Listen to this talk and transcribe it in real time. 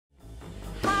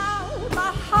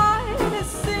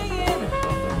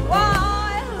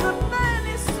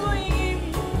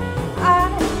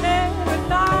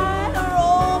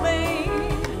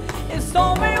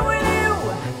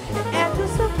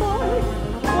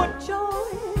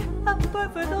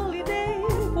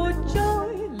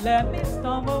let me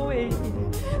stumble away.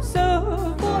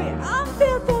 So boy, I'm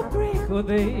built to break all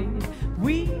day.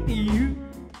 With you,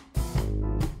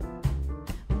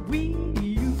 with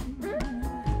you,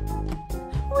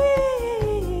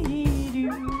 with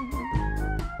you,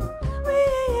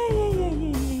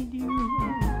 with you.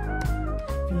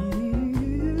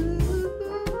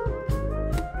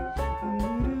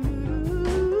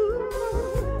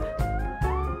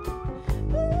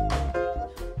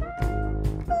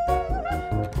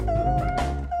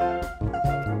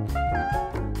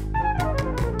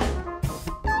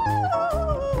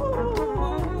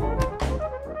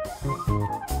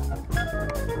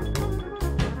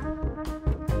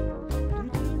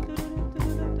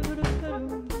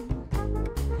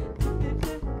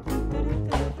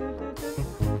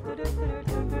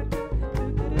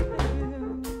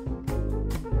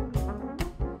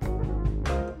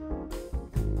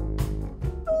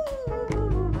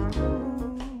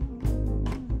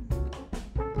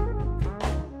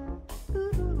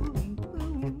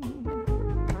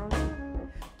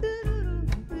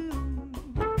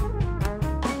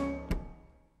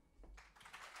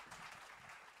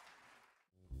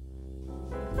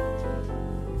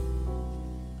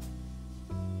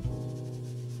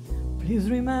 Please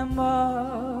remember,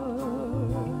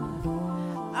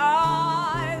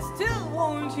 I still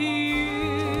want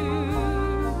you,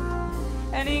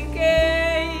 and in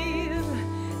case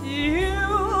you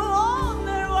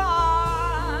wonder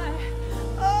why,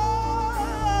 oh,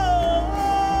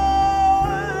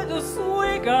 just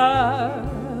wake up,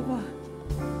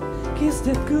 kiss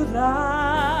that good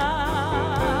life,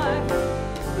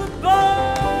 goodbye.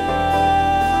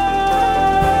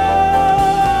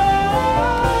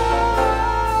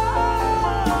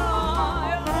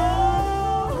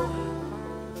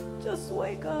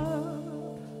 Wake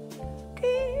up,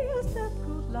 kiss that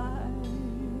good life.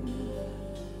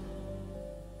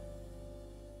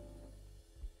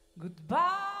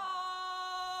 Goodbye.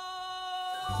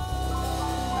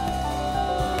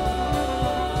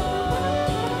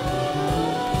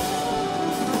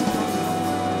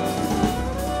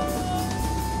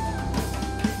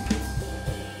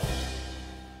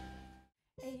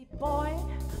 Hey boy,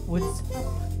 what's up?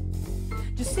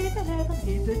 Just sit and have a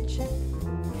little chat.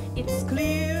 It's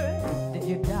clear that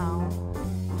you're down.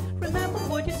 Remember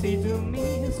what you say to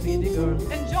me, sweetie girl.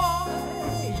 Enjoy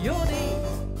your day.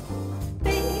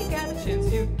 Take every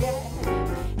chance you get.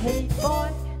 Hey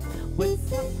boy,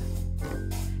 what's up?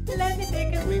 Let me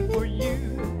take a drink for you.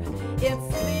 It's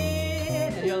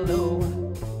lit and you're low.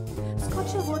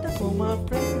 Scotch and water for my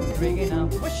friend. Drinking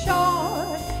up for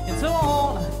short and so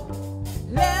on.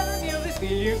 Let the music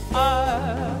fill you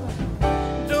up.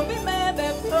 Don't be mad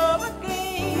at love again.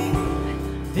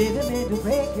 Didn't mean to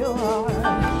break your heart.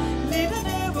 Little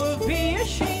never be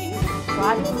ashamed.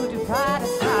 Try to put your pride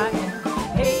aside.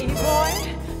 Hey boy,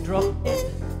 drop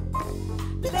it.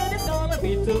 Let it all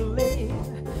be too late.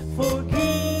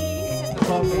 Forgive and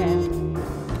forget.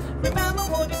 Remember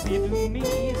what you did to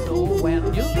me. So when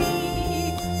you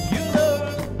leave, you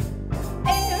learn.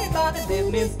 Everybody did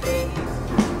mistakes.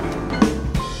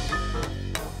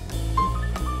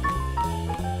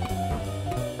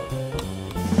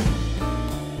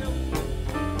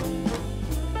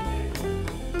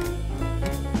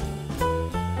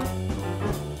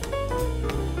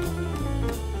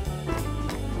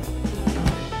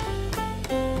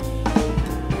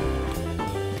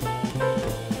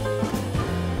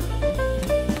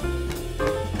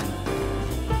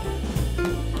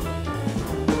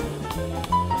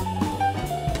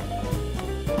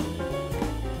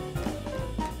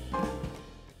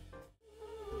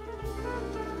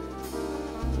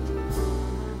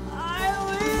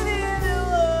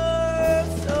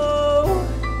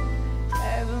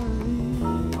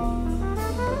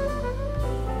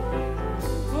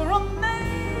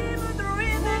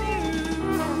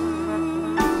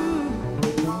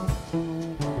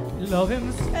 Love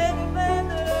him said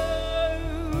better.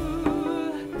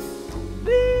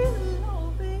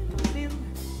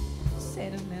 Loving him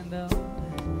said better.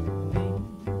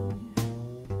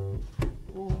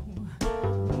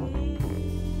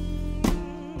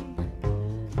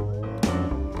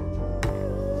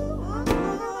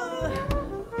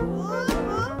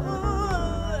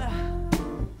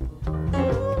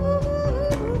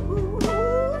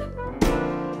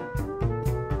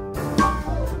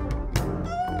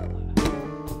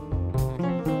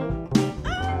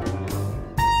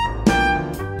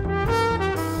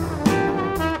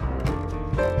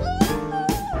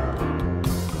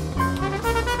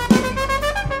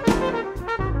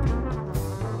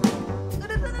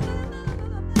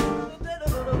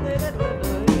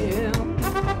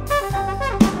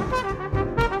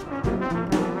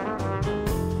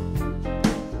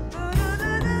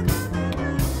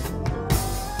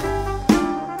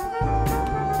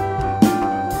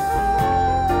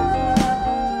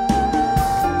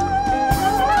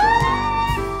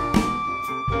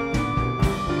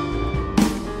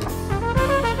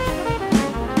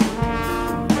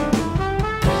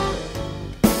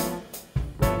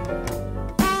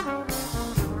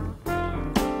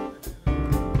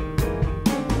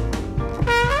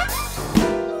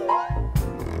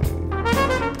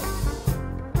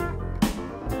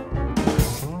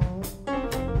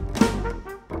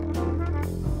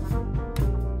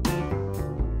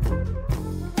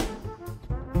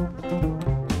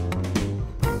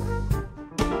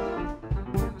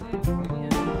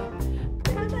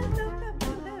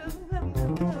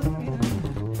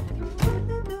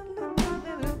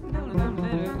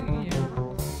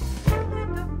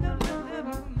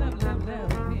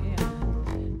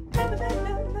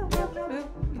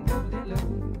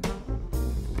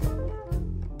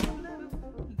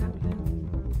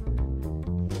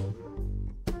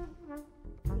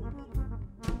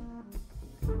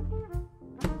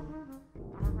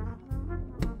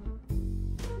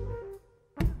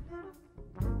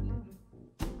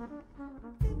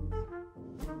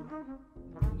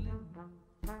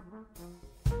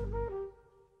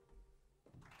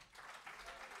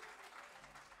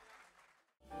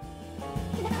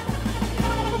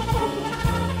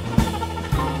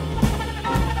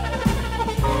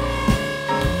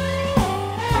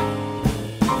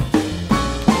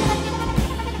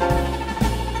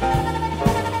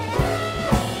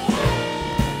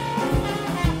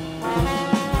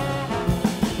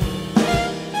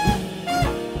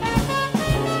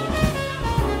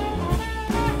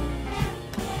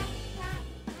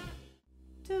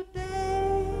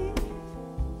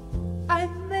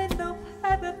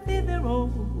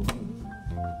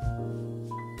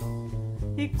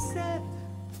 except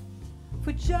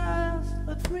for just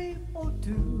a dream or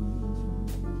two.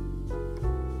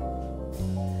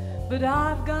 But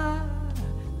I've got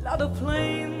a lot of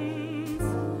plans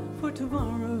for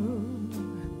tomorrow,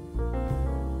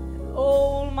 and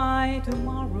all my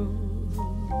tomorrows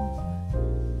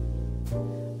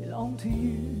belong to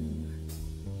you.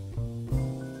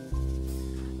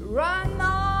 Right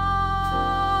now,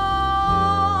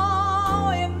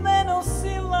 it may not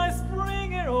seem like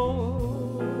spring at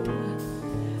all.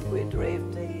 We're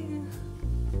drifting,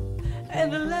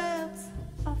 and the lands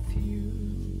are few.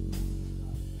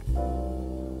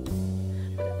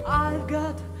 But I've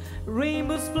got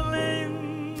rainbows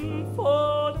planned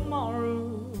for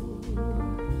tomorrow,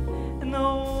 and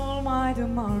all my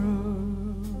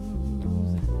tomorrows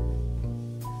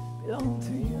belong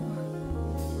to you.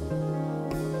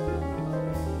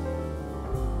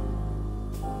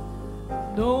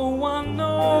 No one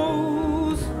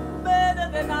knows better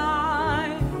than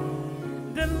I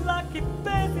the lucky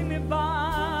passing me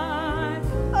by.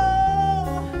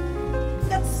 Oh,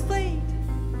 that's fate.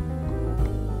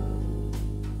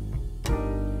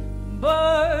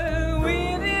 But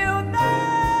with you there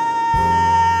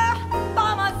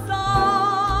by my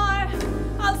side,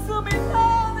 I'll soon be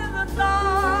down in the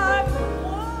dark.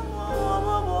 Whoa, whoa,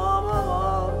 whoa, whoa, whoa,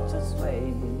 whoa, just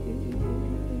wait.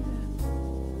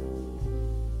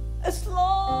 As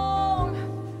long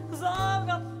as I've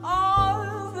got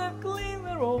eyes that clean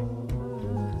the road,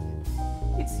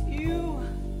 it's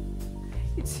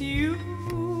you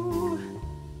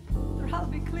that I'll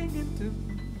be clinging to.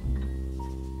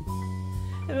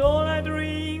 And all my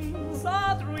dreams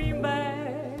I dream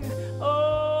back,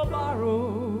 oh,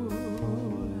 borrowed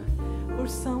for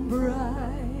some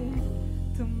bright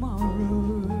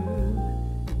tomorrow.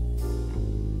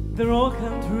 They're all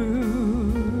come true.